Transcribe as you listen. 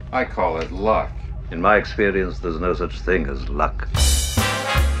I call it luck. In my experience, there's no such thing as luck.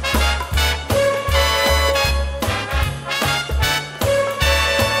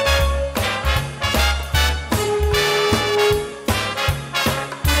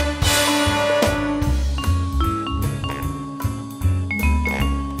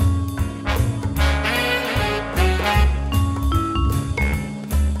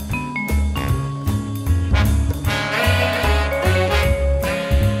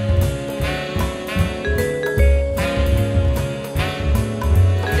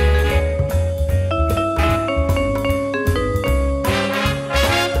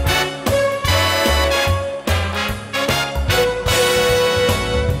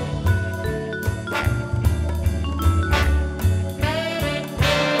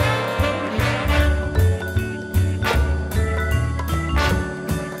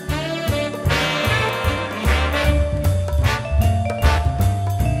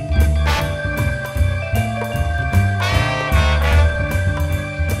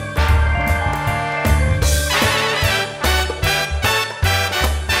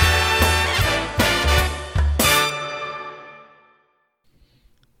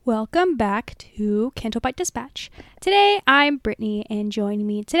 Welcome back to Candlelight Dispatch. Today, I'm Brittany, and joining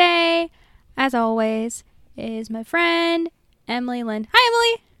me today, as always, is my friend, Emily Lynn. Hi,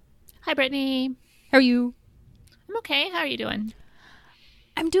 Emily! Hi, Brittany. How are you? I'm okay. How are you doing?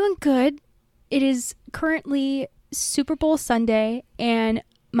 I'm doing good. It is currently Super Bowl Sunday, and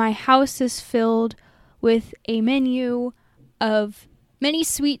my house is filled with a menu of many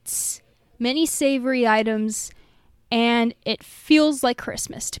sweets, many savory items, and it feels like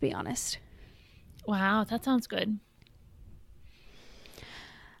Christmas, to be honest. Wow, that sounds good.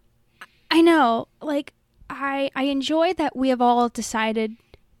 I know. I enjoy that we have all decided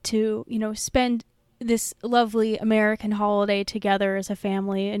to, spend this lovely American holiday together as a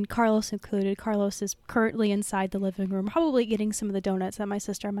family, and Carlos included. Carlos is currently inside the living room, probably getting some of the donuts that my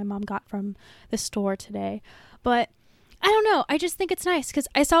sister and my mom got from the store today. But I don't know. I just think it's nice because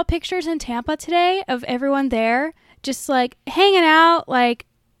I saw pictures in Tampa today of everyone there just hanging out,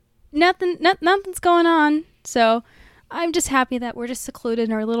 nothing's going on. So I'm just happy that we're just secluded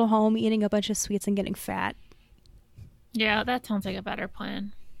in our little home eating a bunch of sweets and getting fat. Yeah, that sounds like a better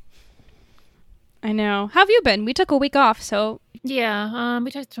plan. I know. How have you been? We took a week off, so... Yeah, we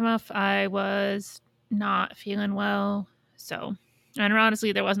took time off. I was not feeling well, so... And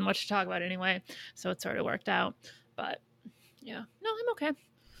honestly, there wasn't much to talk about anyway, so it sort of worked out. But, yeah. No, I'm okay.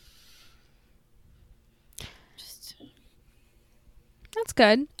 That's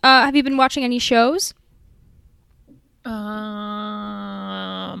good. Have you been watching any shows? I've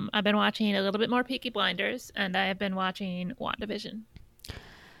been watching a little bit more Peaky Blinders, and I have been watching WandaVision.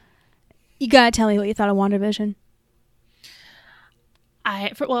 You gotta tell me what you thought of WandaVision.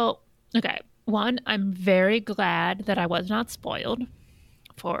 Okay. One, I'm very glad that I was not spoiled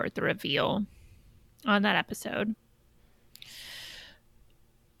for the reveal on that episode.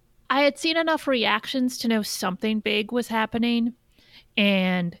 I had seen enough reactions to know something big was happening,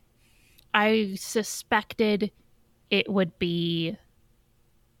 and I suspected it would be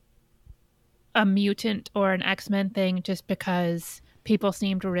a mutant or an X-Men thing just because people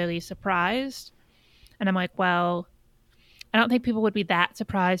seemed really surprised. And I'm like, well, I don't think people would be that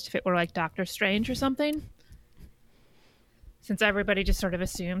surprised if it were like Doctor Strange or something, since everybody just sort of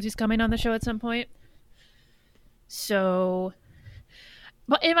assumes he's coming on the show at some point. So,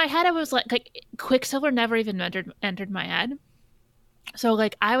 but in my head, I was like Quicksilver never even entered my head. So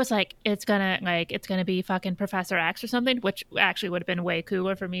I was like, it's gonna be fucking Professor X or something, which actually would have been way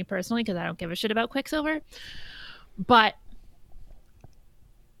cooler for me personally because I don't give a shit about Quicksilver. But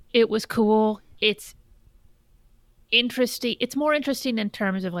it was cool. It's interesting. It's more interesting in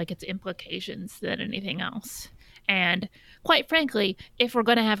terms of its implications than anything else. And quite frankly, if we're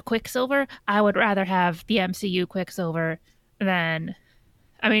gonna have Quicksilver, I would rather have the MCU Quicksilver than.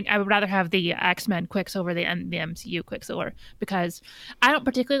 I would rather have the X-Men Quicksilver than the MCU Quicksilver because I don't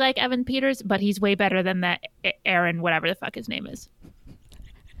particularly like Evan Peters, but he's way better than that Aaron, whatever the fuck his name is.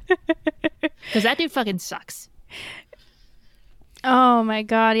 Because that dude fucking sucks. Oh my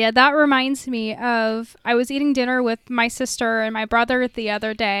god, yeah, that reminds me of, I was eating dinner with my sister and my brother the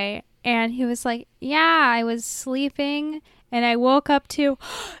other day, and he was like, yeah, I was sleeping, and I woke up to,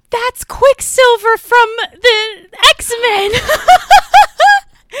 that's Quicksilver from the X-Men!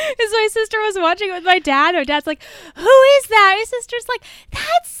 Because my sister was watching it with my dad. My dad's like, who is that? My sister's like,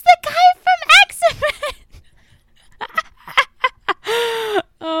 that's the guy from X-Men.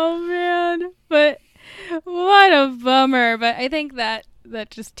 Oh, man. But what a bummer. But I think that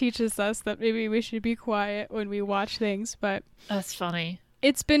just teaches us that maybe we should be quiet when we watch things. But that's funny.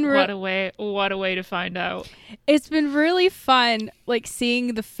 It's been What a way to find out. It's been really fun, like,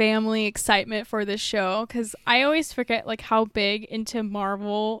 seeing the family excitement for this show, because I always forget, like, how big into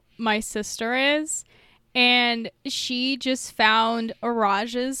Marvel my sister is. And she just found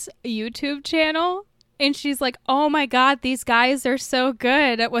Araj's YouTube channel, and she's like, oh my God, these guys are so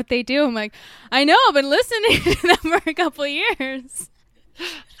good at what they do. I'm like, I know, I've been listening to them for a couple of years.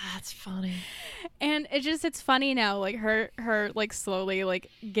 That's funny. And it's funny now, like her like slowly like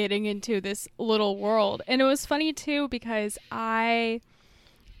getting into this little world. And it was funny too because I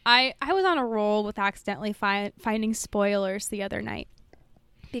was on a roll with accidentally finding spoilers the other night,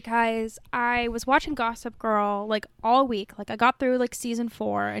 because I was watching Gossip Girl like all week. Like I got through like season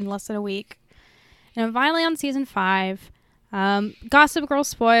 4 in less than a week, and I'm finally on season 5. Gossip Girl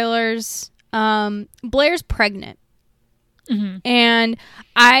spoilers. Blair's pregnant. Mm-hmm. And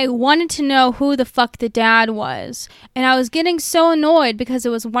I wanted to know who the fuck the dad was. And I was getting so annoyed because it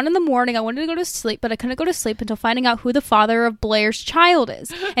was 1 a.m. I wanted to go to sleep, but I couldn't go to sleep until finding out who the father of Blair's child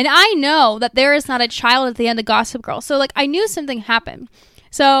is. And I know that there is not a child at the end of Gossip Girl. So, like, I knew something happened.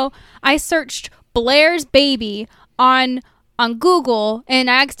 So I searched Blair's baby on Google, and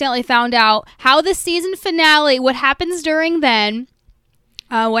I accidentally found out how the season finale, what happens during then,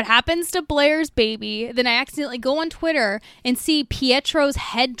 what happens to Blair's baby. Then I accidentally go on Twitter and see Pietro's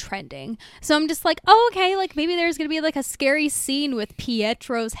head trending. So I'm just like, oh, okay, like maybe there's going to be like a scary scene with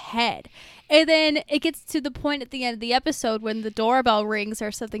Pietro's head. And then it gets to the point at the end of the episode when the doorbell rings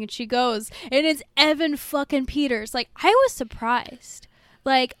or something and she goes, and it's Evan fucking Peters. Like, I was surprised.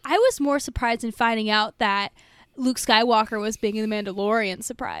 Like, I was more surprised in finding out that Luke Skywalker was being the Mandalorian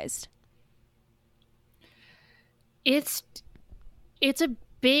surprised. It's a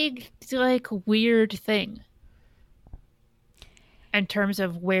big, like, weird thing in terms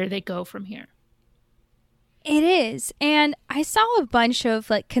of where they go from here. It is. And I saw a bunch of,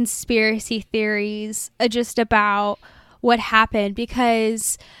 like, conspiracy theories just about what happened,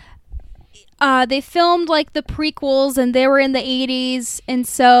 because they filmed, like, the prequels and they were in the 80s. And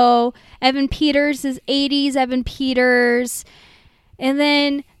so Evan Peters is 80s Evan Peters. And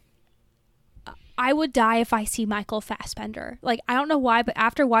then I would die if I see Michael Fassbender. Like, I don't know why, but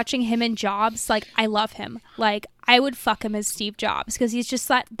after watching him in Jobs, like, I love him. Like, I would fuck him as Steve Jobs, because he's just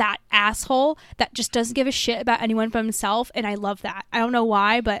that asshole that just doesn't give a shit about anyone but himself, and I love that. I don't know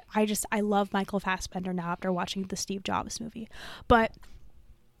why, but I love Michael Fassbender now after watching the Steve Jobs movie. But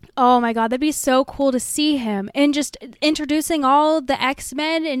oh my God, that'd be so cool to see him. And just introducing all the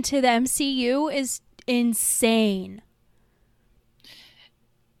X-Men into the MCU is insane.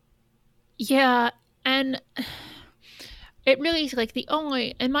 Yeah, and it really is like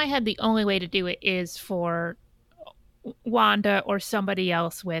in my head, the only way to do it is for Wanda or somebody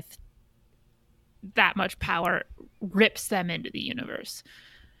else with that much power rips them into the universe.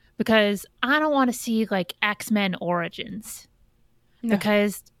 Because I don't want to see, like, X-Men Origins. No.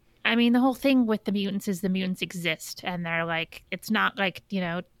 Because, I mean, the whole thing with the mutants is the mutants exist, and they're like, it's not like, you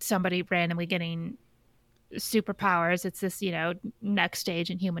know, somebody randomly getting superpowers. It's this, you know, next stage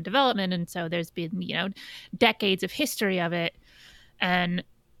in human development, and so there's been, you know, decades of history of it, and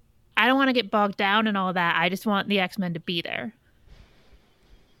I don't want to get bogged down in all that. I just want the X-Men to be there.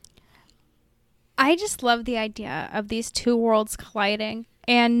 I just love the idea of these two worlds colliding,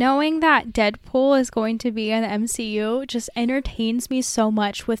 and knowing that Deadpool is going to be in the MCU just entertains me so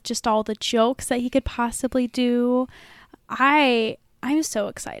much with just all the jokes that he could possibly do. I'm so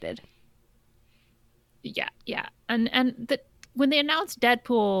excited. Yeah. And when they announced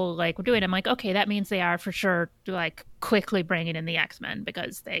Deadpool, like, we're doing it, I'm like, okay, that means they are for sure, like, quickly bringing in the X-Men,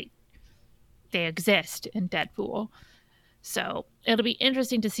 because they exist in Deadpool. So it'll be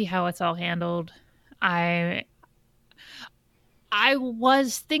interesting to see how it's all handled. I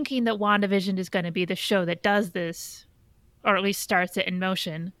was thinking that WandaVision is going to be the show that does this, or at least starts it in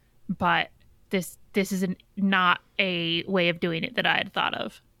motion, but this is not a way of doing it that I had thought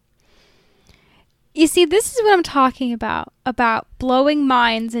of. You see, this is what I'm talking about blowing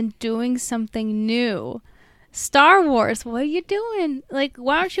minds and doing something new. Star Wars, what are you doing? Like,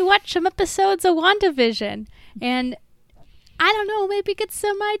 why don't you watch some episodes of WandaVision? And I don't know, maybe get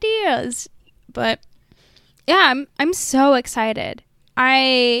some ideas. But yeah, I'm so excited.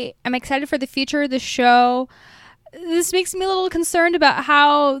 I'm excited for the future of the show. This makes me a little concerned about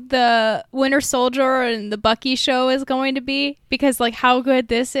how the Winter Soldier and the Bucky show is going to be, because, like, how good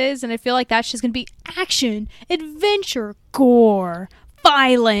this is, and I feel like that's just going to be action, adventure, gore,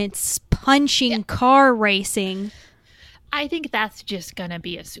 violence, punching, car racing. I think that's just going to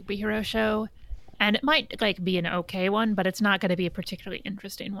be a superhero show, and it might, like, be an okay one, but it's not going to be a particularly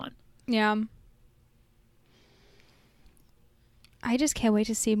interesting one. Yeah. I just can't wait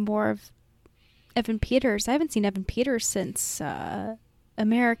to see more of Evan Peters. I haven't seen Evan Peters since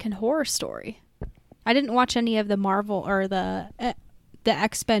American Horror Story. I didn't watch any of the Marvel or the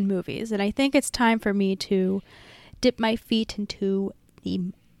X-Men movies, and I think it's time for me to dip my feet into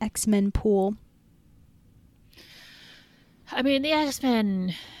the X-Men pool. I mean, the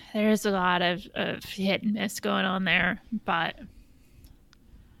X-Men, there's a lot of hit and miss going on there, but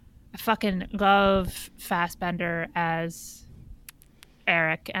I fucking love Fassbender as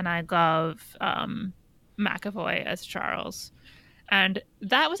Eric, and I love McAvoy as Charles. And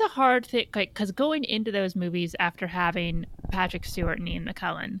that was a hard thing, like, because going into those movies after having Patrick Stewart and Ian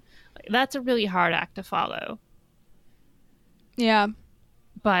McKellen, like, that's a really hard act to follow. Yeah,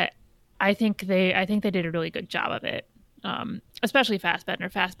 but I think they did a really good job of it, especially Fassbender.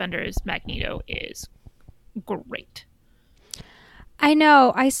 Fassbender's Magneto is great. I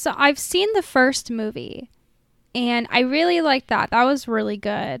know. I've seen the first movie, and I really liked that. That was really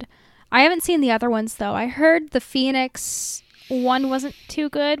good. I haven't seen the other ones though. I heard the Phoenix one wasn't too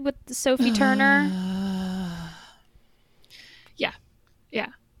good with Sophie Turner. Yeah.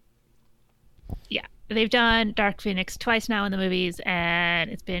 They've done Dark Phoenix twice now in the movies, and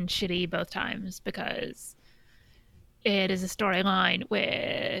it's been shitty both times because it is a storyline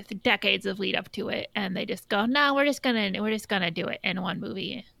with decades of lead up to it, and they just go, "No, we're just gonna do it in one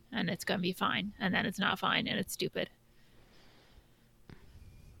movie, and it's gonna be fine." And then it's not fine, and it's stupid.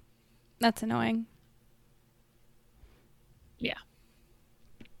 That's annoying. Yeah.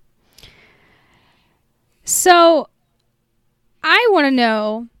 So, I want to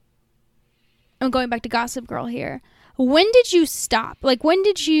know, I'm going back to Gossip Girl here. When did you stop? Like, when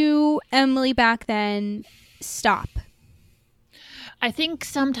did you, Emily, back then, stop? I think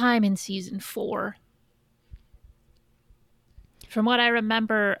sometime in season 4. From what I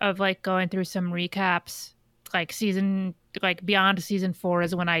remember of, like, going through some recaps, beyond season 4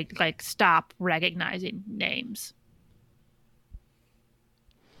 is when I, like, stop recognizing names.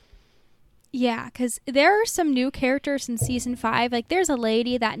 Yeah, because there are some new characters in season 5. Like, there's a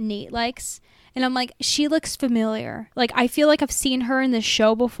lady that Nate likes, and I'm like, she looks familiar. Like, I feel like I've seen her in the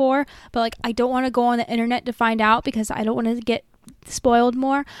show before, but, like, I don't want to go on the internet to find out because I don't want to get spoiled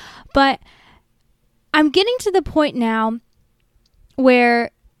more. But I'm getting to the point now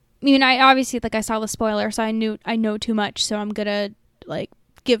where, I mean, I obviously, like, I saw the spoiler, so I know too much, so I'm gonna, like,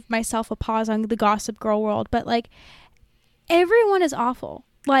 give myself a pause on the Gossip Girl world. But, like, everyone is awful.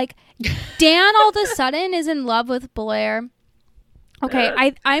 Like, Dan all of a sudden is in love with Blair.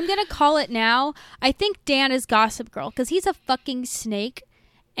 Okay, I'm going to call it now. I think Dan is Gossip Girl because he's a fucking snake.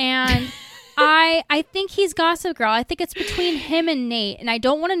 And I think he's Gossip Girl. I think it's between him and Nate. And I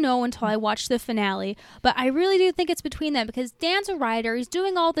don't want to know until I watch the finale. But I really do think it's between them because Dan's a writer. He's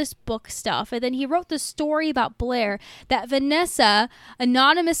doing all this book stuff. And then he wrote this story about Blair that Vanessa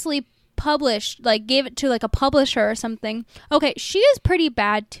anonymously published, like, gave it to, like, a publisher or something. Okay, she is pretty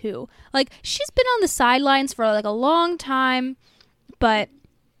bad too. Like, she's been on the sidelines for, like, a long time, but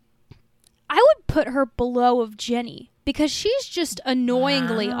I would put her below of Jenny because she's just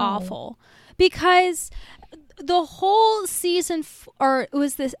annoyingly awful. Because the whole season or it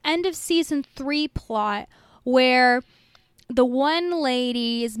was this end of season 3 plot where the one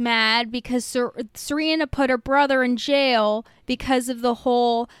lady is mad because Serena put her brother in jail because of the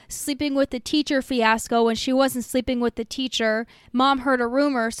whole sleeping with the teacher fiasco when she wasn't sleeping with the teacher. Mom heard a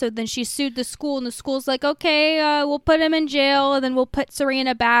rumor, so then she sued the school, and the school's like, okay, we'll put him in jail, and then we'll put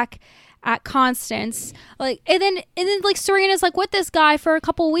Serena back at Constance. Like, and then like Serena's like with this guy for a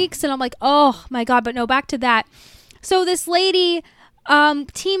couple weeks, and I'm like, oh my god, but no, back to that. So this lady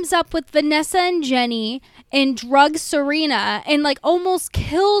teams up with Vanessa and Jenny and drugs Serena and, like, almost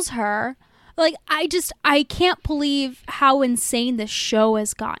kills her. Like, I can't believe how insane this show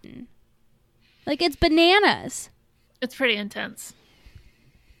has gotten. Like, it's bananas. It's pretty intense.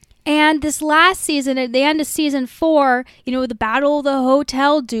 And this last season, at the end of season 4, you know, the Battle of the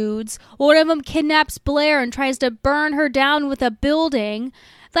Hotel dudes, one of them kidnaps Blair and tries to burn her down with a building.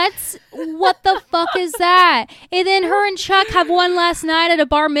 That's, what the fuck is that? And then her and Chuck have one last night at a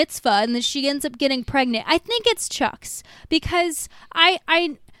bar mitzvah, and then she ends up getting pregnant. I think it's Chuck's, because I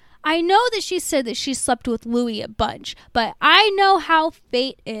know that she said that she slept with Louis a bunch, but I know how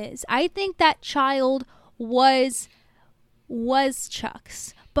fate is. I think that child was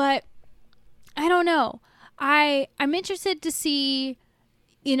Chuck's, but I don't know. I'm interested to see,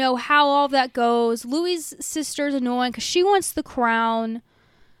 you know, how all that goes. Louis' sister's annoying because she wants the crown.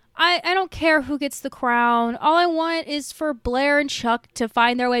 I don't care who gets the crown. All I want is for Blair and Chuck to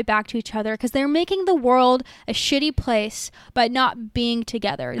find their way back to each other because they're making the world a shitty place by not being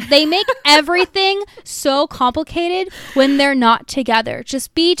together. They make everything so complicated when they're not together.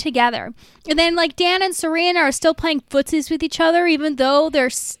 Just be together. And then like Dan and Serena are still playing footsies with each other even though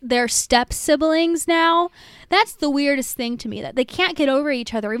they're step siblings now. That's the weirdest thing to me, that they can't get over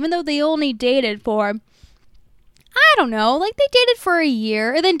each other even though they only dated for, I don't know, like they dated for a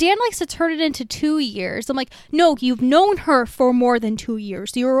year, and then Dan likes to turn it into 2 years. I'm like, no, you've known her for more than 2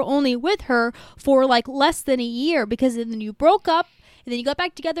 years. You were only with her for like less than a year because then you broke up, and then you got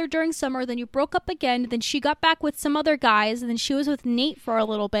back together during summer, then you broke up again, then she got back with some other guys, and then she was with Nate for a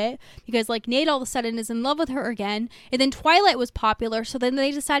little bit because like Nate all of a sudden is in love with her again, and then Twilight was popular, so then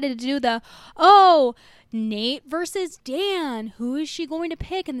they decided to do the, Nate versus Dan. Who is she going to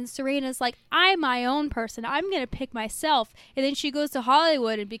pick? And then Serena's like, I'm my own person. I'm going to pick myself. And then she goes to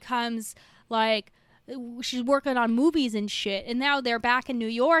Hollywood and becomes like, she's working on movies and shit. And now they're back in New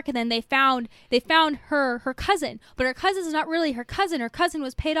York. And then they found her cousin. But her cousin's not really her cousin. Her cousin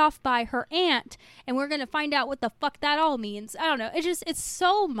was paid off by her aunt. And we're going to find out what the fuck that all means. I don't know. It's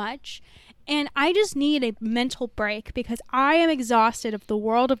so much. And I just need a mental break because I am exhausted of the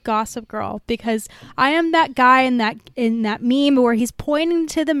world of Gossip Girl, because I am that guy in that meme where he's pointing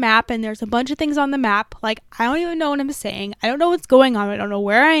to the map and there's a bunch of things on the map. Like, I don't even know what I'm saying. I don't know what's going on. I don't know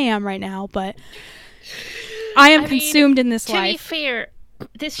where I am right now, but I am consumed in this life. To be fair,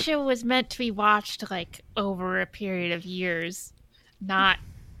 this show was meant to be watched like over a period of years, not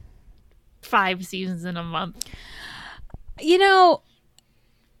 5 seasons in a month. You know,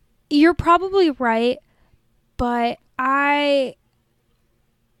 you're probably right, but I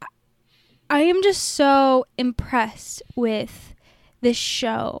am just so impressed with this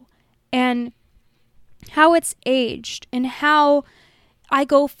show and how it's aged and how I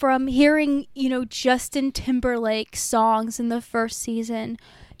go from hearing, Justin Timberlake songs in the first season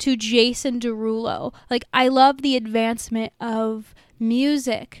to Jason Derulo. Like, I love the advancement of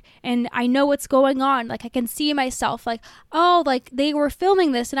music and I know what's going on. Like, I can see myself like, oh, like they were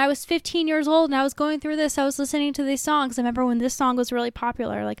filming this and I was 15 years old and I was going through this. I was listening to these songs. I remember when this song was really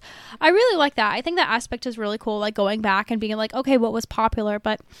popular. Like, I really like that. I think that aspect is really cool, like going back and being like, okay, what was popular?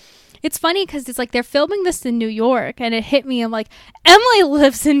 But it's funny because it's like they're filming this in New York and it hit me. I'm like, Emily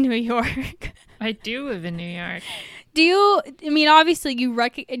lives in New York. I do live in New York. Obviously you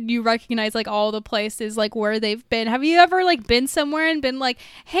recognize like all the places like where they've been. Have you ever like been somewhere and been like,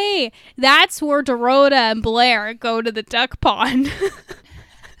 hey, that's where Dorota and Blair go to the duck pond?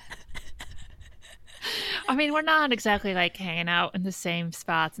 I mean, we're not exactly like hanging out in the same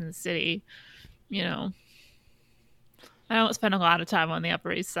spots in the city, I don't spend a lot of time on the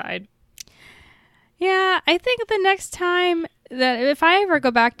Upper East Side. Yeah, I think the next time that if I ever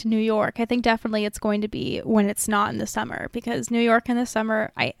go back to New York, I think definitely it's going to be when it's not in the summer, because New York in the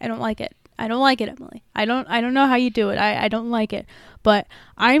summer, I don't like it. I don't like it, Emily. I don't know how you do it. I don't like it. But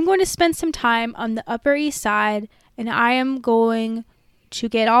I'm going to spend some time on the Upper East Side, and I am going to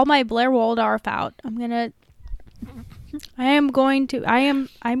get all my Blair Waldorf out. I'm going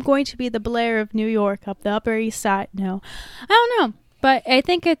to be the Blair of New York up the Upper East Side. No, I don't know. But I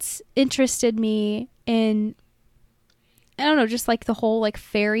think it's interested me in, I don't know, just like the whole like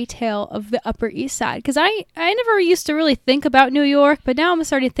fairy tale of the Upper East Side. Because I never used to really think about New York, but now I'm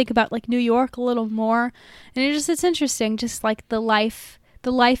starting to think about like New York a little more. And it's interesting, just like the life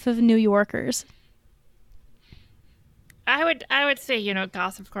of New Yorkers. I would say,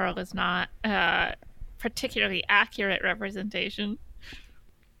 Gossip Girl is not a particularly accurate representation.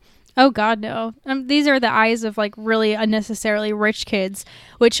 Oh God, no. These are the eyes of like really unnecessarily rich kids,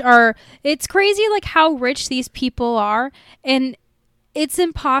 it's crazy like how rich these people are, and it's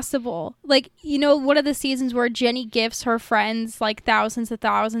impossible. Like, one of the seasons where Jenny gifts her friends like thousands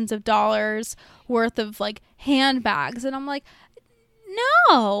of dollars worth of like handbags, and I'm like,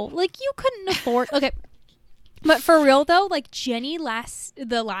 no, like you couldn't afford. Okay, but for real though, like Jenny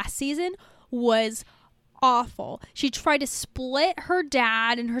the last season was awful. She tried to split her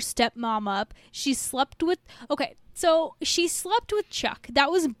dad and her stepmom up. She slept with Chuck. That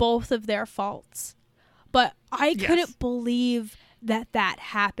was both of their faults. But I couldn't believe that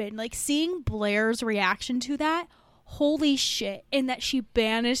happened. Like, seeing Blair's reaction to that, holy shit, and that she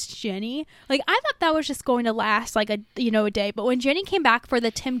banished Jenny. Like, I thought that was just going to last like a day. But when Jenny came back for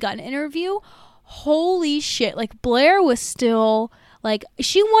the Tim Gunn interview, holy shit, like Blair was still like,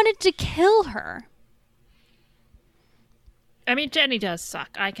 she wanted to kill her. I mean, Jenny does suck.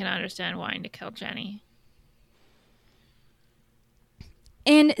 I can understand wanting to kill Jenny.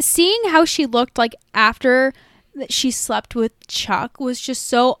 And seeing how she looked like after that she slept with Chuck was just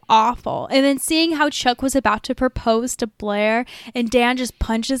so awful. And then seeing how Chuck was about to propose to Blair and Dan just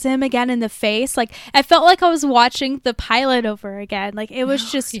punches him again in the face. Like, I felt like I was watching the pilot over again. Like, it was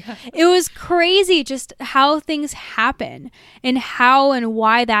just, it was crazy just how things happen and how and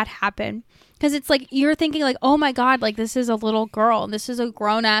why that happened. Because it's like, you're thinking like, oh my God, like this is a little girl. This is a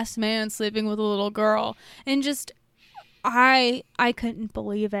grown ass man sleeping with a little girl. And just, I couldn't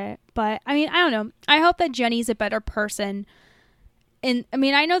believe it. But I mean, I don't know. I hope that Jenny's a better person. And I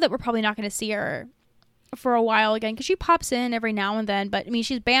mean, I know that we're probably not going to see her for a while again because she pops in every now and then. But I mean,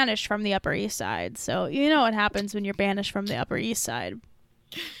 she's banished from the Upper East Side. So you know what happens when you're banished from the Upper East Side.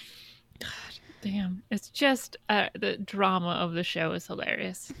 God damn. It's just the drama of the show is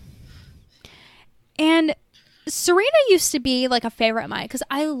hilarious. And Serena used to be like a favorite of mine because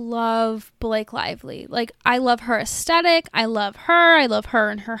I love Blake Lively. Like, I love her aesthetic. I love her. I love her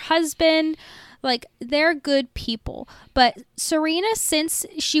and her husband. Like, they're good people. But Serena, since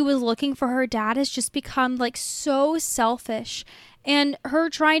she was looking for her dad, has just become like so selfish. And her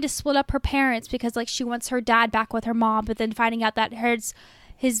trying to split up her parents because like she wants her dad back with her mom, but then finding out that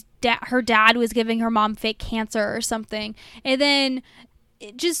her dad was giving her mom fake cancer or something. And then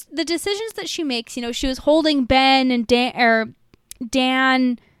just the decisions that she makes, you know, she was holding Ben and Dan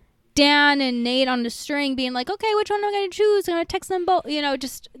and Nate on the string being like, okay, which one am I going to choose? I'm going to text them both, you know,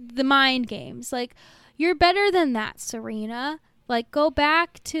 just the mind games. Like, you're better than that, Serena. Like, go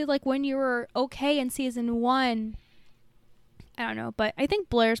back to like when you were okay in season 1. I don't know, but I think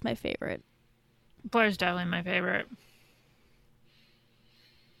Blair's my favorite. Blair's definitely my favorite.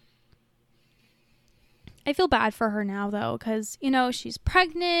 I feel bad for her now, though, because, you know, she's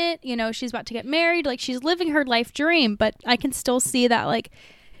pregnant, you know, she's about to get married, like, she's living her life dream, but I can still see that, like,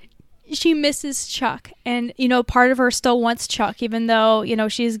 she misses Chuck, and, you know, part of her still wants Chuck, even though, you know,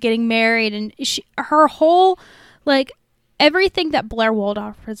 she's getting married, and her whole, like, everything that Blair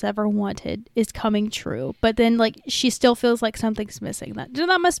Waldorf has ever wanted is coming true, but then, like, she still feels like something's missing.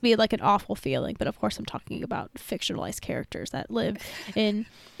 That must be, like, an awful feeling, but of course I'm talking about fictionalized characters that live in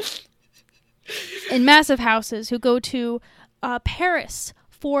massive houses who go to Paris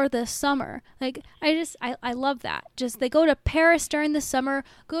for the summer. Like, I love that. Just they go to Paris during the summer,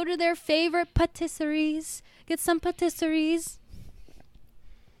 go to their favorite patisseries, get some patisseries.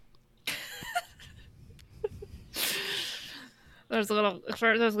 There's a little,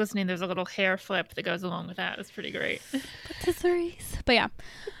 for those listening, there's a little hair flip that goes along with that. It's pretty great. Patisseries. But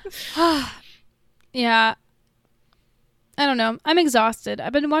yeah. Yeah. I don't know. I'm exhausted.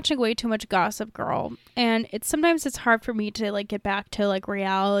 I've been watching way too much Gossip Girl, and sometimes it's hard for me to like get back to like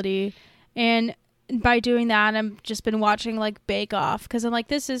reality. And by doing that, I've just been watching like Bake Off because I'm like,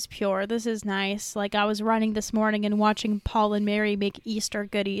 this is pure. This is nice. Like, I was running this morning and watching Paul and Mary make Easter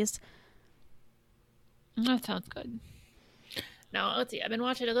goodies. That sounds good. Now, let's see. I've been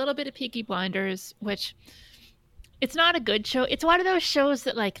watching a little bit of Peaky Blinders, which it's not a good show. It's one of those shows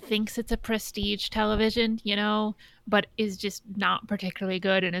that like thinks it's a prestige television, you know, but is just not particularly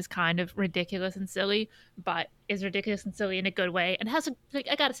good and is kind of ridiculous and silly, but is ridiculous and silly in a good way and has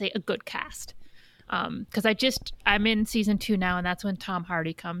I gotta say, a good cast. Because I'm in season 2 now, and that's when Tom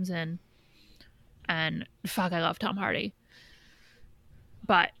Hardy comes in, and fuck, I love Tom Hardy.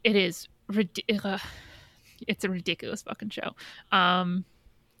 But it is ridiculous. It's a ridiculous fucking show. And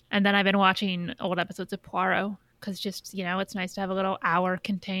then I've been watching old episodes of Poirot because just, you know, it's nice to have a little hour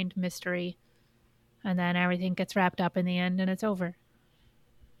contained mystery, and then everything gets wrapped up in the end and it's over.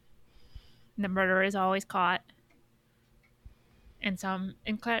 And the murderer is always caught in some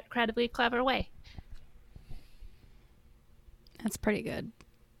incredibly clever way. That's pretty good.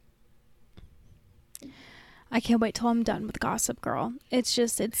 I can't wait till I'm done with Gossip Girl. It's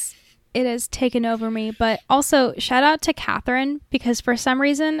just, it has taken over me. But also, shout out to Catherine, because for some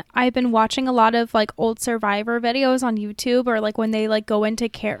reason, I've been watching a lot of like old Survivor videos on YouTube, or like when they like go into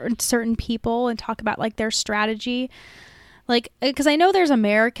certain people and talk about like their strategy. Like, because I know there's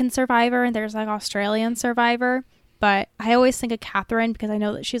American Survivor and there's like Australian Survivor, but I always think of Catherine because I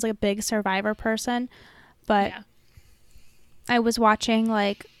know that she's like a big Survivor person. But yeah. I was watching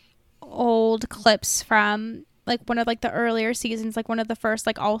like old clips from like one of like the earlier seasons, like one of the first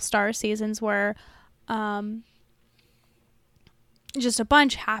like all-star seasons where just a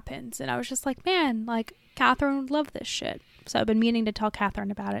bunch happens, and I was just like, man, like Catherine would love this shit. So I've been meaning to tell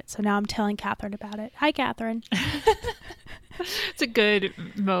Catherine about it, so now I'm telling Catherine about it. Hi, Catherine. It's a good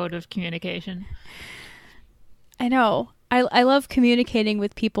mode of communication. I know. I love communicating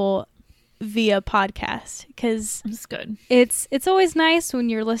with people via podcast because it's good. It's always nice when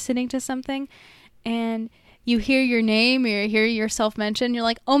you're listening to something and you hear your name or you hear yourself mentioned, you're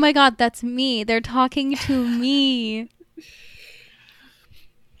like, oh my God, that's me. They're talking to me.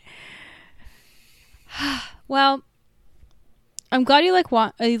 Well, I'm glad you liked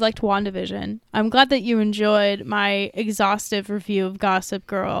WandaVision. I'm glad that you enjoyed my exhaustive review of Gossip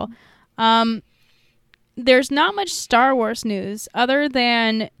Girl. There's not much Star Wars news other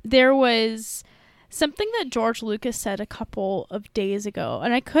than there was something that George Lucas said a couple of days ago,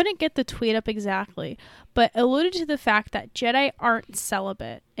 and I couldn't get the tweet up exactly, but alluded to the fact that Jedi aren't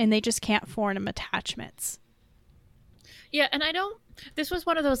celibate and they just can't form attachments. Yeah, and this was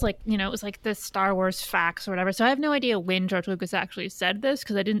one of those, like, you know, it was like the Star Wars facts or whatever. So I have no idea when George Lucas actually said this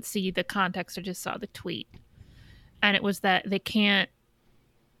because I didn't see the context. I just saw the tweet. And it was that they can't,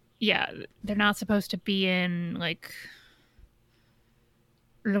 they're not supposed to be in, like,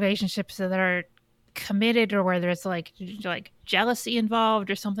 relationships that are committed or where there's, like jealousy involved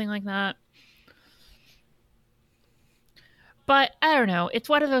or something like that. But I don't know. It's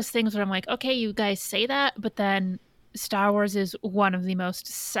one of those things where I'm like, okay, you guys say that, but then Star Wars is one of the most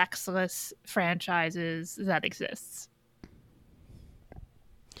sexless franchises that exists.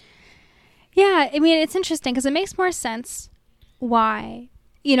 Yeah, I mean, it's interesting because it makes more sense why.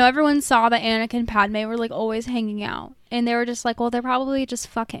 You know, everyone saw that Anakin and Padme were, like, always hanging out. And they were just like, well, they're probably just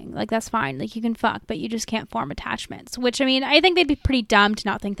fucking. Like, that's fine. Like, you can fuck, but you just can't form attachments. Which, I mean, I think they'd be pretty dumb to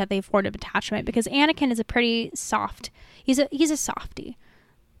not think that they've formed an attachment because Anakin is a pretty soft. He's a softie.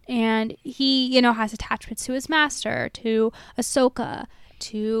 And he, you know, has attachments to his master, to Ahsoka,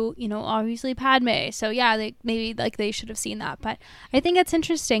 to, you know, obviously Padme. So, yeah, they should have seen that. But I think it's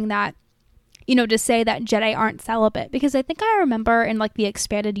interesting that, you know, to say that Jedi aren't celibate, because I think I remember in, like, the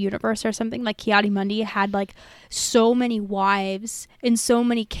expanded universe or something, like, Ki-Adi-Mundi had, like, so many wives and so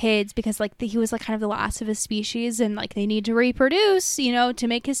many kids because, like, he was, like, kind of the last of his species and, like, they need to reproduce, you know, to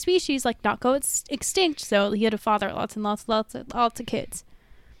make his species, like, not go extinct. So he had to father lots and lots of kids.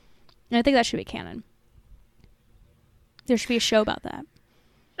 And I think that should be canon. There should be a show about that.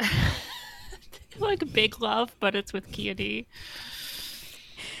 Like Big Love, but it's with Ki-Adi.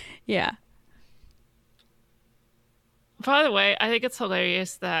 Yeah. By the way, I think it's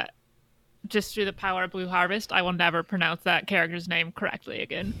hilarious that just through the power of Blue Harvest, I will never pronounce that character's name correctly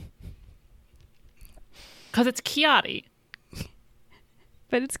again. Because it's Ki-Adi.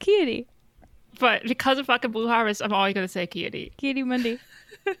 But it's Ki-Adi. But because of fucking Blue Harvest, I'm always going to say Ki-Adi. Ki-Adi-Mundi.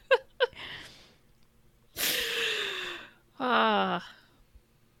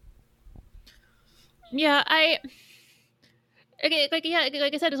 Yeah, like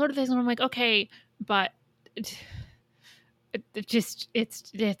I said, it's one of the things where I'm like, okay, but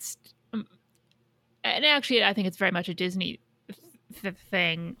and actually, I think it's very much a Disney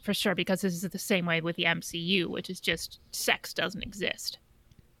thing for sure because this is the same way with the MCU, which is just sex doesn't exist.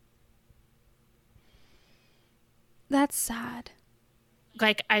 That's sad.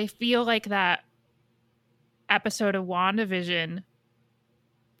 Like, I feel like that episode of WandaVision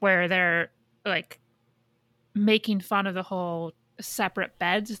where they're, like, making fun of the whole separate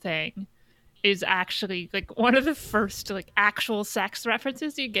beds thing is actually, like, one of the first, like, actual sex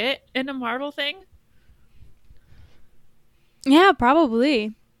references you get in a Marvel thing. Yeah,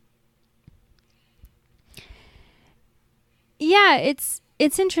 probably. Yeah, it's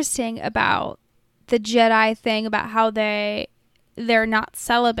interesting about the Jedi thing, about how they're not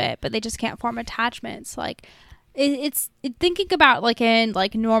celibate, but they just can't form attachments. Like, it's thinking about, like, in,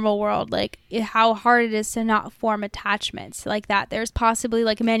 like, normal world, like, how hard it is to not form attachments like that. There's possibly,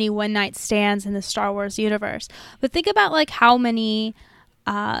 like, many one night stands in the Star Wars universe, but think about, like, how many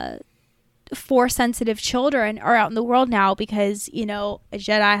Force sensitive children are out in the world now because, you know, a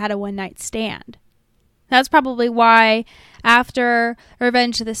Jedi had a one night stand. That's probably why after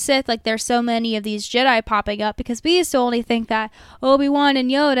Revenge of the Sith, like, there's so many of these Jedi popping up, because we used to only think that Obi-Wan and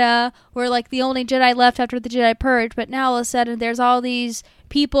Yoda were, like, the only Jedi left after the Jedi Purge, but now all of a sudden there's all these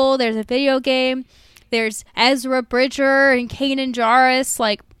people, there's a video game, there's Ezra Bridger and Kanan Jarrus,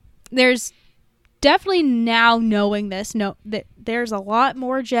 like, there's definitely now knowing this, that there's a lot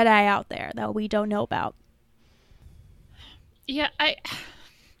more Jedi out there that we don't know about. Yeah,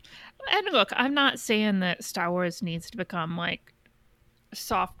 and look, I'm not saying that Star Wars needs to become, like,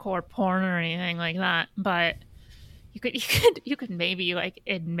 softcore porn or anything like that, but you could maybe, like,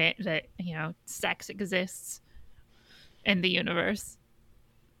 admit that, you know, sex exists in the universe.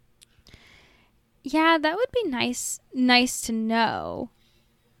 Yeah, that would be nice to know.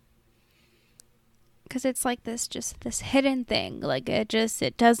 Because it's like this hidden thing. Like, it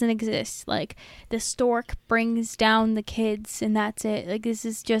doesn't exist. Like, the stork brings down the kids and that's it. Like, this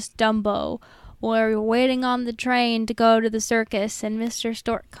is just Dumbo. Or you're waiting on the train to go to the circus and Mr.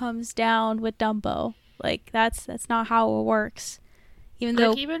 Stork comes down with Dumbo. Like that's not how it works. Even Like,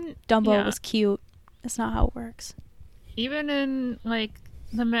 though even Dumbo was cute, that's not how it works. even in like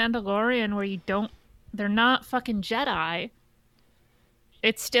The Mandalorian, where they're not fucking Jedi.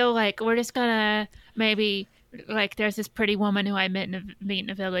 It's still like, we're just gonna maybe, like, there's this pretty woman who I meet in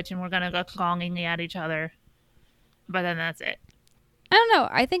a village, and we're gonna go longingly at each other, but then that's it. I don't know.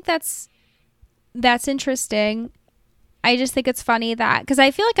 I think that's interesting. I just think it's funny that, because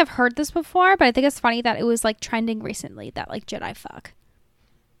I feel like I've heard this before, but I think it's funny that it was like trending recently, that like Jedi fuck.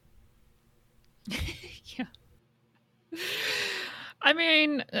 Yeah. I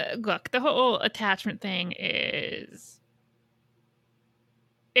mean, look, the whole attachment thing is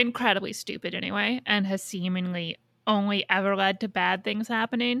incredibly stupid anyway, and has seemingly only ever led to bad things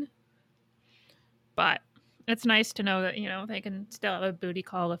happening. But it's nice to know that, they can still have a booty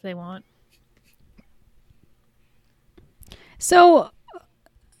call if they want. So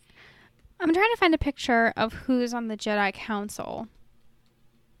I'm trying to find a picture of who's on the Jedi Council.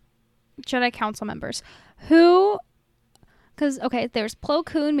 Jedi Council members. Who, because, okay, there's Plo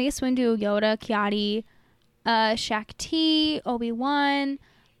Koon, Mace Windu, Yoda, Kiadi, Shaq T, Obi-Wan.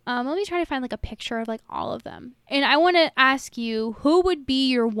 Let me try to find like a picture of like all of them. And I want to ask you, who would be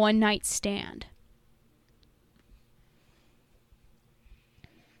your one night stand?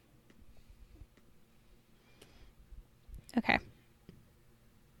 Okay.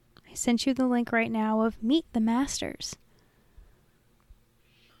 I sent you the link right now of Meet the Masters.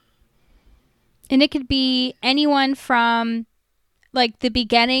 And it could be anyone from like the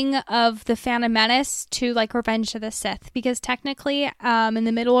beginning of the Phantom Menace to like Revenge of the Sith, because technically in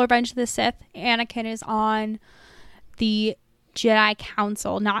the middle of Revenge of the Sith, Anakin is on the Jedi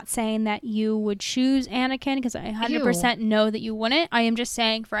Council. Not saying that you would choose Anakin, because I 100% know that you wouldn't. I am just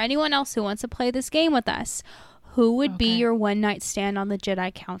saying, for anyone else who wants to play this game with us, who would be your one night stand on the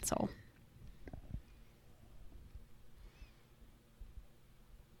Jedi Council?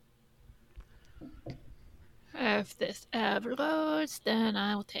 If this ever loads, then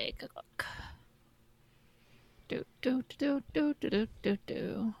I'll take a look. Do.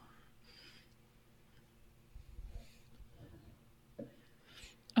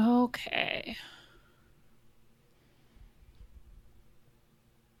 Okay.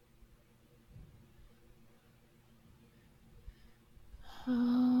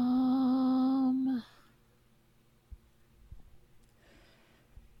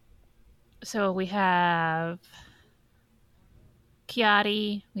 So we have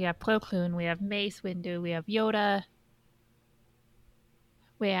Kiadi, we have Plo Koon, we have Mace Windu, we have Yoda,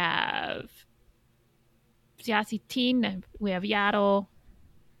 we have Siasi Teen, we have Yaddle,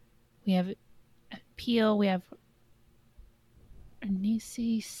 we have Peel, we have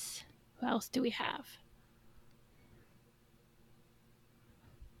Anisis. Who else do we have?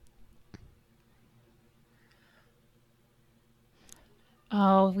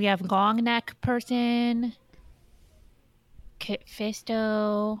 Oh, we have Long Neck Person, Kit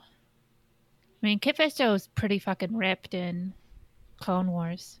Fisto. I mean, Kit Fisto is pretty fucking ripped in Clone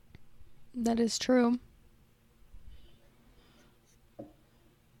Wars. That is true.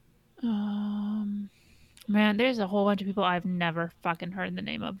 Man, there's a whole bunch of people I've never fucking heard the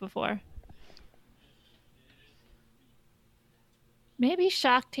name of before. Maybe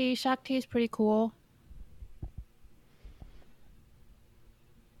Shakti. Shakti is pretty cool.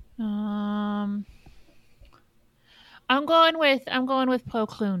 I'm going with Plo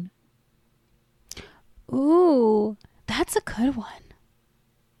Koon. Ooh, that's a good one.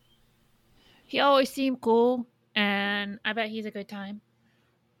 He always seemed cool, and I bet he's a good time.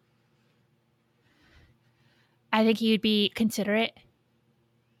 I think he would be considerate,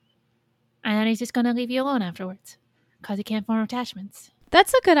 and then he's just gonna leave you alone afterwards because he can't form attachments.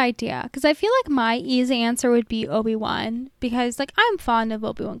 That's a good idea, because I feel like my easy answer would be Obi-Wan, because like I'm fond of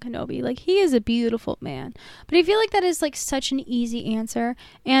Obi-Wan Kenobi. Like, he is a beautiful man. But I feel like that is like such an easy answer,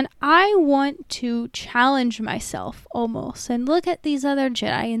 and I want to challenge myself almost and look at these other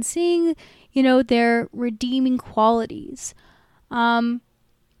Jedi and seeing, their redeeming qualities. Mace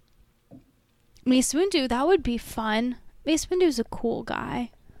Windu, that would be fun. Mace Windu's a cool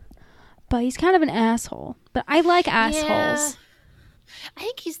guy, but he's kind of an asshole. But I like assholes. Yeah. I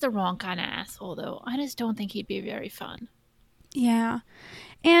think he's the wrong kind of asshole, though. I just don't think he'd be very fun. Yeah.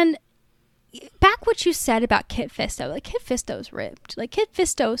 And back what you said about Kit Fisto. Like, Kit Fisto's ripped. Like, Kit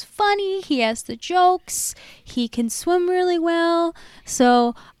Fisto's funny. He has the jokes. He can swim really well.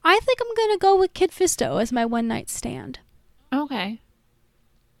 So I think I'm going to go with Kit Fisto as my one night stand. Okay.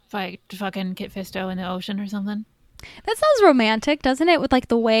 Like fucking Kit Fisto in the ocean or something? That sounds romantic, doesn't it? With like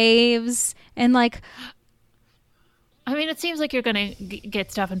the waves and like... I mean, it seems like you're gonna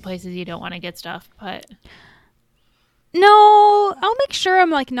get stuff in places you don't want to get stuff, but No, I'll make sure I'm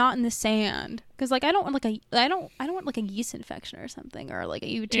like not in the sand because like I don't want like I don't want like a yeast infection or something or like a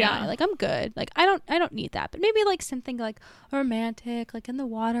UTI. Yeah. Like I'm good. Like I don't need that. But maybe like something like romantic, like in the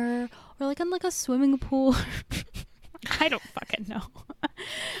water or like in like a swimming pool. I don't fucking know.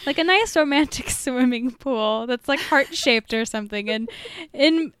 Like a nice romantic swimming pool that's like heart shaped or something. And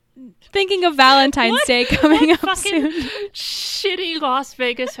in thinking of Valentine's Day coming up soon. Shitty Las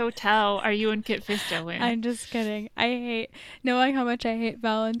Vegas hotel are you and Kit Fisto in? I'm just kidding. I hate knowing how much I hate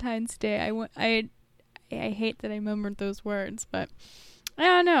Valentine's Day. I hate that I remembered those words, but I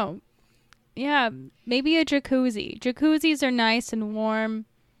don't know. Yeah, maybe a jacuzzi. Jacuzzis are nice and warm.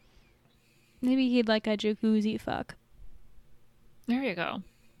 Maybe he'd like a jacuzzi fuck. There you go.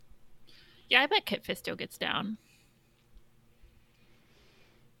 Yeah, I bet Kit Fisto gets down.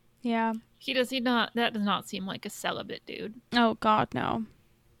 Yeah. That does not seem like a celibate dude. Oh god, no.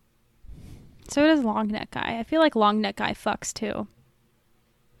 So does long neck guy. I feel like long neck guy fucks too.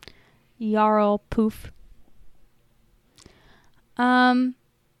 Jarl poof. But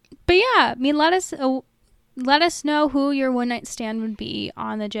yeah, I mean let us know who your one night stand would be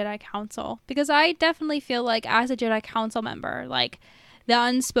on the Jedi Council, because I definitely feel like as a Jedi Council member, like the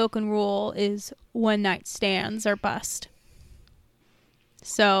unspoken rule is one night stands or bust.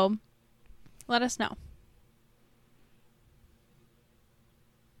 So let us know.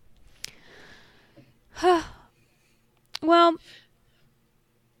 Well,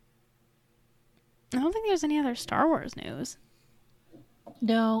 I don't think there's any other Star Wars news.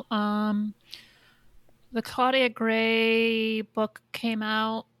 No, the Claudia Gray book came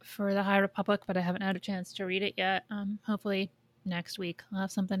out for the High Republic, but I haven't had a chance to read it yet. Hopefully next week I'll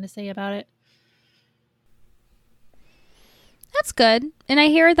have something to say about it. That's good. And I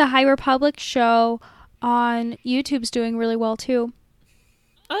hear the High Republic show on YouTube's doing really well too.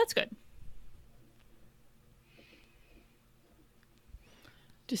 Oh, that's good.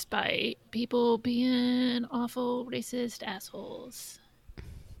 Despite people being awful racist assholes.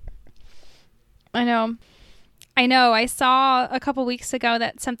 I know. I saw a couple weeks ago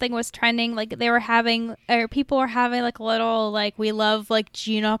that something was trending. Like they were having, or people were having like a little like we love like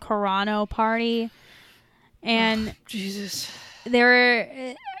Gina Carano party, and Jesus,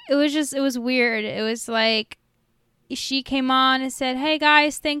 it was weird. It was like she came on and said, "Hey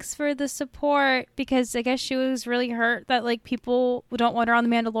guys, thanks for the support," because I guess she was really hurt that like people don't want her on The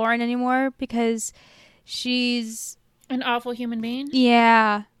Mandalorian anymore because she's an awful human being.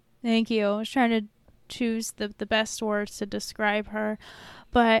 Yeah. Thank you. I was trying to choose the best words to describe her.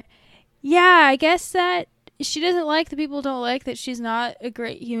 But yeah, I guess that she doesn't like the people don't like that she's not a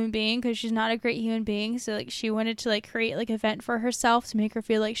great human being, because she's not a great human being. So like she wanted to like create like an event for herself to make her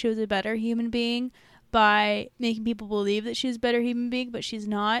feel like she was a better human being by making people believe that she's a better human being, but she's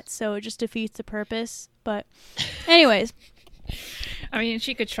not. So it just defeats the purpose. But anyways. I mean,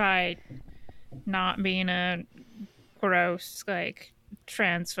 she could try not being a gross, like,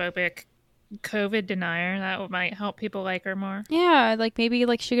 transphobic COVID denier. That might help people like her more. Yeah, like maybe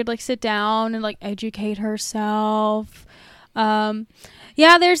like she could like sit down and like educate herself.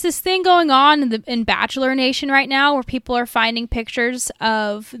 Yeah, there's this thing going on in Bachelor Nation right now where people are finding pictures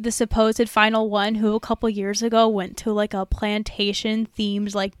of the supposed final one who a couple years ago went to like a plantation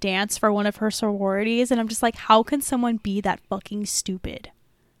themed like dance for one of her sororities, and I'm just like, how can someone be that fucking stupid?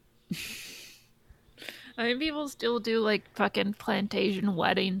 I mean, people still do like fucking plantation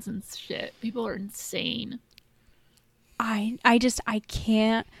weddings and shit. People are insane. I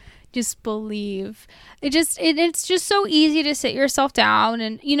can't just believe it's just so easy to sit yourself down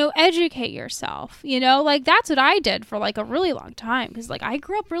and, you know, educate yourself, you know, like that's what I did for like a really long time, because like I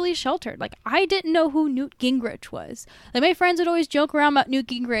grew up really sheltered. Like I didn't know who Newt Gingrich was. Like my friends would always joke around about Newt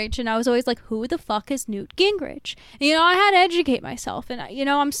Gingrich, and I was always like, who the fuck is Newt Gingrich? And, you know, I had to educate myself, and you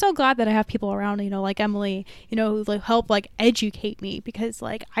know, I'm so glad that I have people around, you know, like Emily, you know, who like help like educate me, because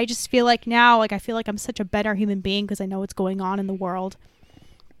like I just feel like now, like I feel like I'm such a better human being because I know what's going on in the world.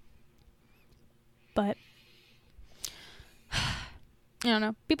 But I don't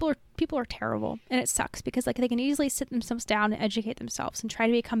know. People are terrible, and it sucks because like they can easily sit themselves down and educate themselves and try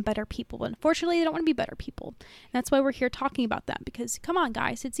to become better people. But unfortunately, they don't want to be better people. And that's why we're here talking about them, because come on,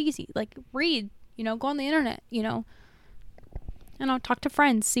 guys, it's easy. Like read, you know, go on the internet, you know, talk to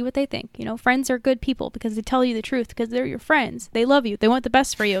friends, see what they think. You know, friends are good people because they tell you the truth, because they're your friends. They love you. They want the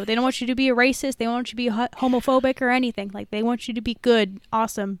best for you. They don't want you to be a racist. They don't want you to be homophobic or anything. Like they want you to be good,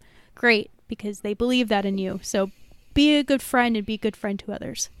 awesome, great, because they believe that in you. So be a good friend and be a good friend to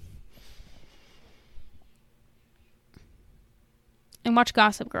others. And watch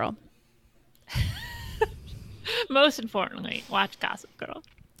Gossip Girl. Most importantly, watch Gossip Girl.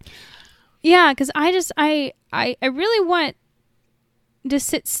 Yeah, because I really want to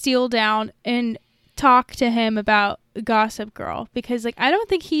sit Steele down and talk to him about Gossip Girl, because like I don't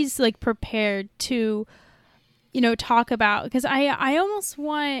think he's like prepared to, talk about, because I almost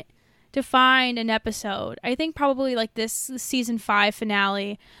want to find an episode. I think probably like this season 5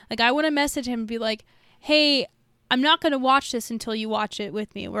 finale. Like I want to message him and be like, hey, I'm not going to watch this until you watch it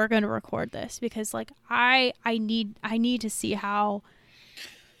with me. We're going to record this, because like I need to see how.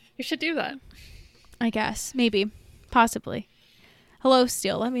 You should do that. I guess, maybe, possibly. Hello,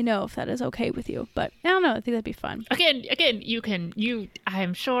 Steele. Let me know if that is okay with you. But I don't know. I think that'd be fun. Again,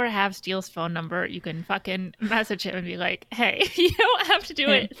 I'm sure have Steele's phone number. You can fucking message him and be like, hey, you don't have to do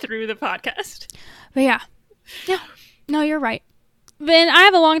it through the podcast. But yeah. No, you're right. Then I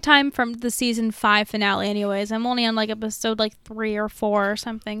have a long time from the season 5 finale anyways. I'm only on like episode like 3 or 4 or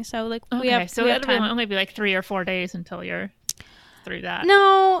something. So like we have time. Only be like 3 or 4 days until you're through that.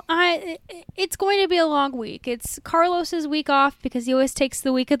 No, it's going to be a long week. It's Carlos's week off because he always takes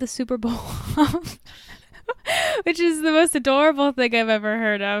the week of the Super Bowl off, which is the most adorable thing I've ever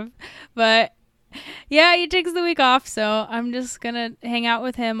heard of. But yeah, he takes the week off, so I'm just gonna hang out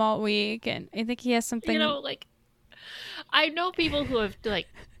with him all week, and I think he has something. Like I know people who have like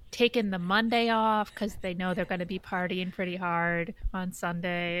taken the Monday off because they know they're going to be partying pretty hard on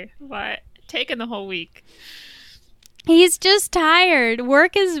Sunday, but taking the whole week. He's just tired.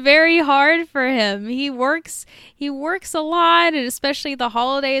 Work is very hard for him. He works a lot, and especially the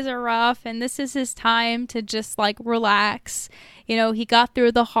holidays are rough, and this is his time to just like relax. He got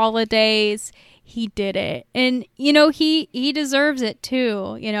through the holidays. He did it. And he deserves it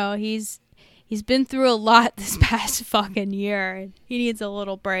too. He's been through a lot this past fucking year, and he needs a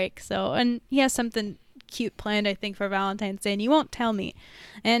little break. So, and he has something cute planned, I think, for Valentine's Day, and he won't tell me.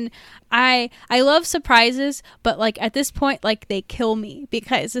 And I love surprises, but like at this point, like they kill me,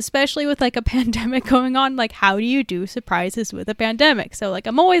 because especially with like a pandemic going on, like how do you do surprises with a pandemic? So like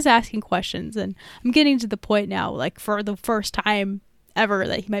I'm always asking questions, and I'm getting to the point now, like for the first time ever,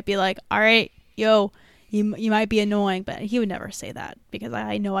 that he might be like, all right, yo, you might be annoying, but he would never say that, because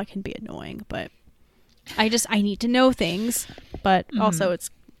I know I can be annoying, but I need to know things. But also it's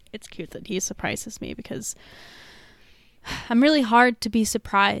cute that he surprises me, because I'm really hard to be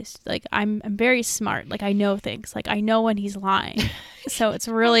surprised. Like I'm very smart. Like I know things. Like I know when he's lying. So it's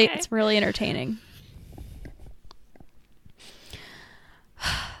really Okay. It's really entertaining.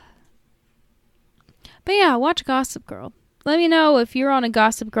 But yeah, watch Gossip Girl. Let me know if you're on a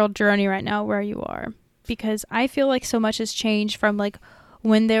Gossip Girl journey right now, where you are, because I feel like so much has changed from like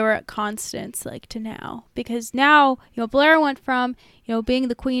when they were at Constance, like, to now. Because now, Blair went from, being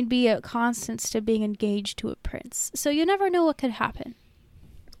the queen bee at Constance to being engaged to a prince. So you never know what could happen.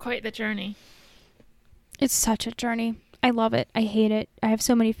 Quite the journey. It's such a journey. I love it. I hate it. I have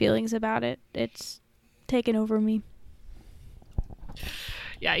so many feelings about it. It's taken over me.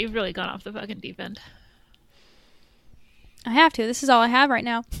 Yeah, you've really gone off the fucking deep end. I have to. This is all I have right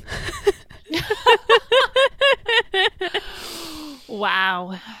now.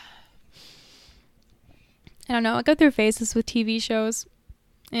 Wow. I don't know. I go through phases with TV shows,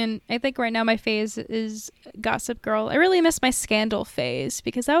 and I think right now my phase is Gossip Girl. I really miss my Scandal phase,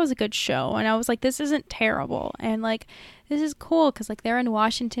 because that was a good show, and I was like, this isn't terrible, and like this is cool, because like they're in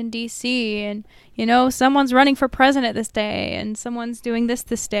Washington D.C. and someone's running for president this day, and someone's doing this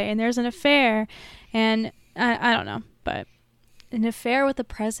day, and there's an affair, and I don't know, but an affair with the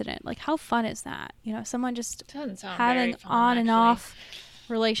president, like how fun is that? Someone just having fun, on and actually. off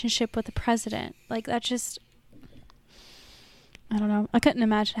relationship with the president, like that just, I don't know. I couldn't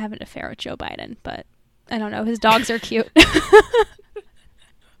imagine having an affair with Joe Biden, but I don't know. His dogs are cute.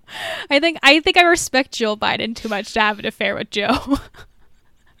 I think I respect Joe Biden too much to have an affair with Joe.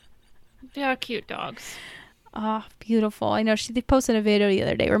 They are cute dogs. Oh, beautiful. I know they posted a video the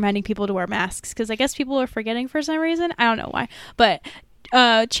other day reminding people to wear masks, because I guess people are forgetting for some reason. I don't know why. But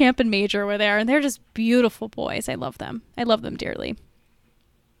Champ and Major were there, and they're just beautiful boys. I love them. I love them dearly.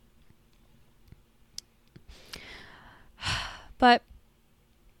 But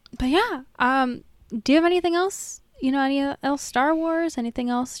yeah. Do you have anything else? Any else Star Wars? Anything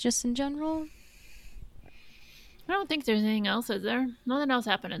else just in general? I don't think there's anything else, is there? Nothing else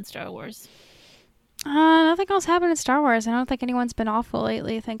happened in Star Wars. Nothing else happened in Star Wars. I don't think anyone's been awful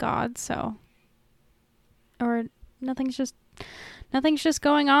lately, thank God. So, or nothing's just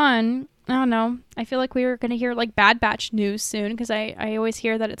going on. I don't know. I feel like we were gonna hear like Bad Batch news soon, because I always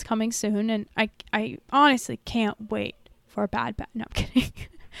hear that it's coming soon, and I honestly can't wait for a Bad Batch. No, I'm kidding.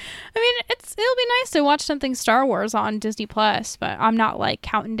 I mean, it'll be nice to watch something Star Wars on Disney Plus, but I'm not like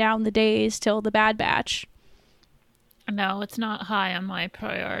counting down the days till the Bad Batch. No, it's not high on my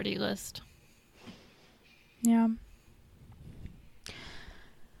priority list. Yeah.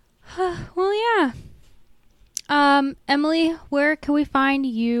 Well, yeah. Emily, where can we find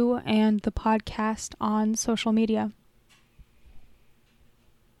you and the podcast on social media?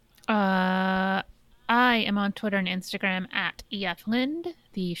 I am on Twitter and Instagram at EFLind.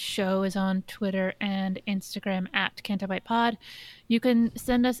 The show is on Twitter and Instagram at CantoBitePod. You can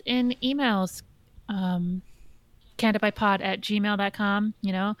send us in emails, cantobitepod@gmail.com.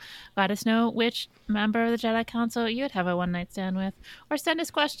 Let us know which member of the Jedi Council you'd have a one-night stand with, or send us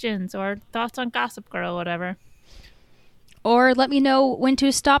questions or thoughts on Gossip Girl, whatever. Or let me know when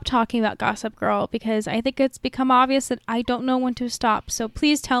to stop talking about Gossip Girl, because I think it's become obvious that I don't know when to stop. So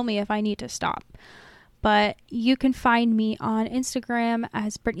please tell me if I need to stop. But you can find me on Instagram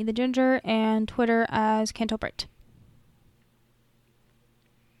as Brittany the Ginger and Twitter as CantoBrit.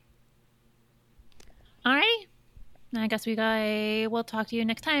 All right. I guess we'll talk to you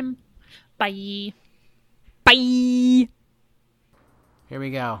next time. Bye. Bye. Here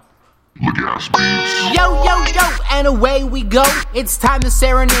we go. Yo, yo, yo, and away we go. It's time to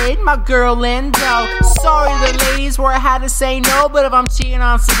serenade my girl Lindo. Sorry the ladies where I had to say no, but if I'm cheating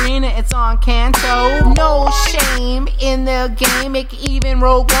on Sabrina, it's on Canto. No shame in the game, make even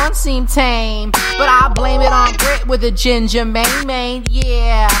Rogue One seem tame. But I blame it on Brit with a ginger main.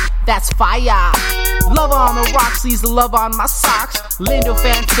 Yeah, that's fire. Love on the rocks leaves the love on my socks. Lindo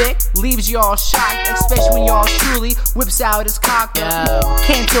fanfic leaves y'all shocked, especially when y'all truly whips out his cock.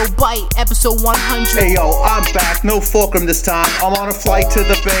 Canto Bite, episode 100. Hey yo, I'm back, no fulcrum this time. I'm on a flight to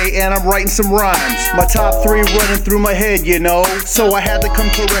the Bay and I'm writing some rhymes. My top 3 running through my head, so I had to come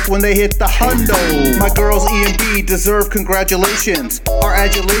correct when they hit the hundo. My girls E and B deserve congratulations, our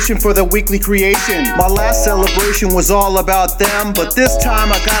adulation for the weekly creation. My last celebration was all about them, but this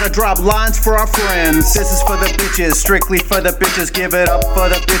time I gotta drop lines for our friends. This is for the bitches, strictly for the bitches. Give it up for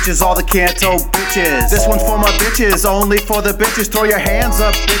the bitches, all the Canto bitches. This one's for my bitches, only for the bitches. Throw your hands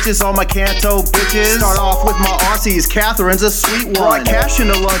up, bitches, all my Canto bitches. Start off with my Aussies, Catherine's a sweet one. Brought cash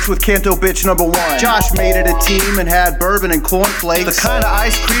into lunch with Canto bitch number 1. Josh made it a team and had bourbon and cornflakes, the kind of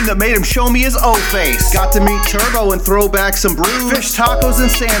ice cream that made him show me his O-face. Got to meet Turbo and throw back some brews. Fish tacos in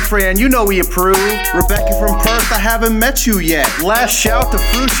San Fran, we approved. Rebecca from Perth, I haven't met you yet. Last shout to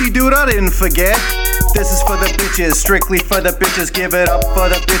Frushi dude, I didn't forget. This is for the bitches, strictly for the bitches. Give it up for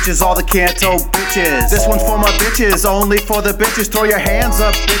the bitches, all the Canto bitches. This one's for my bitches, only for the bitches. Throw your hands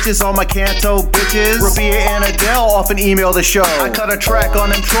up, bitches, all my Canto bitches. Rabia and Adele often email the show. I cut a track on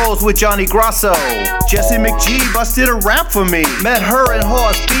them trolls with Johnny Grasso. Jessie McGee busted a rap for me. Met her and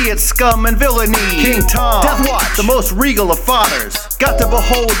Horse B at Scum and Villainy. King Tom, Death Watch, the most regal of fathers. Got to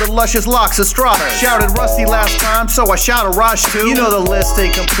behold the luscious locks of Strata. Shouted Rusty last time, so I shout a Raj too. The list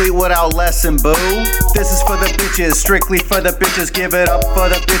ain't complete without Les and Boo. This is for the bitches, strictly for the bitches. Give it up for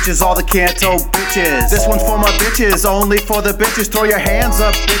the bitches, all the Canto bitches. This one's for my bitches, only for the bitches. Throw your hands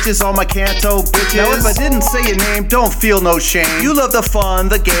up, bitches, all my Canto bitches. Now if I didn't say your name, don't feel no shame. You love the fun,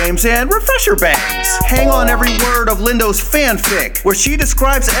 the games, and refresher bangs. Hang on every word of Lindo's fanfic, where she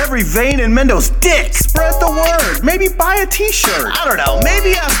describes every vein in Mendo's dick. Spread the word, maybe buy a t-shirt. I don't know,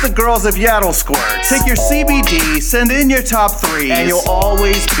 maybe ask the girls if Yaddle squirts. Take your CBD, send in your top 3, and you'll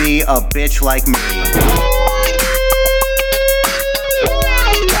always be a bitch like me.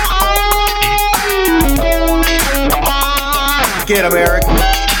 Get him, Eric.